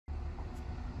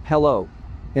Hello.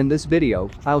 In this video,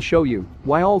 I'll show you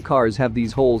why all cars have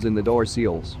these holes in the door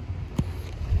seals.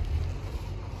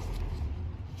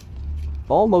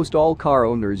 Almost all car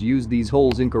owners use these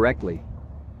holes incorrectly.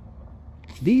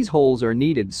 These holes are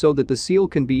needed so that the seal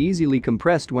can be easily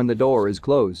compressed when the door is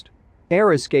closed.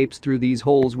 Air escapes through these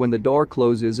holes when the door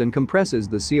closes and compresses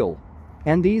the seal.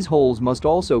 And these holes must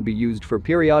also be used for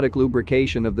periodic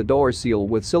lubrication of the door seal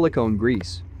with silicone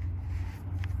grease.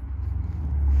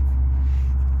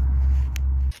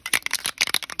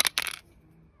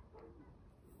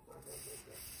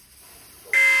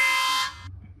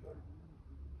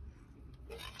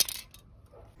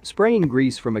 Spraying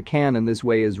grease from a can in this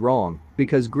way is wrong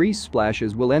because grease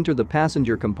splashes will enter the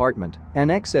passenger compartment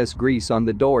and excess grease on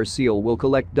the door seal will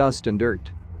collect dust and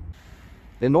dirt.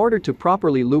 In order to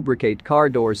properly lubricate car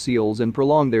door seals and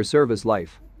prolong their service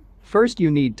life, first you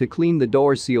need to clean the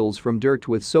door seals from dirt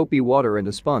with soapy water and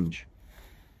a sponge.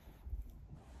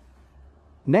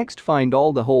 Next, find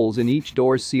all the holes in each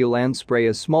door seal and spray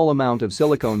a small amount of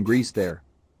silicone grease there.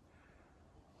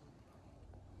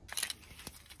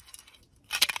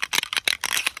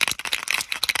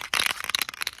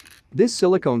 This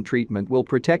silicone treatment will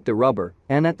protect the rubber,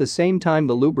 and at the same time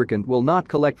the lubricant will not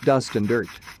collect dust and dirt.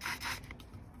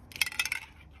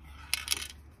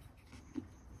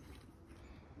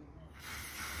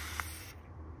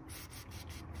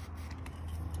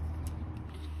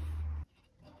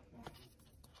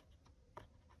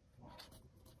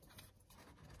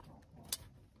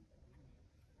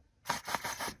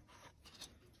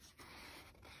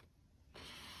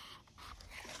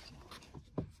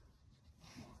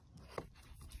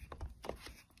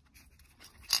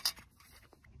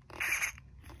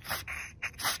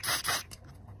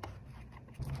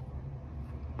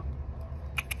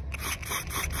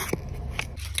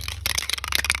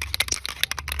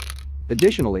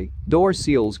 Additionally, door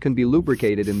seals can be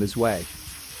lubricated in this way.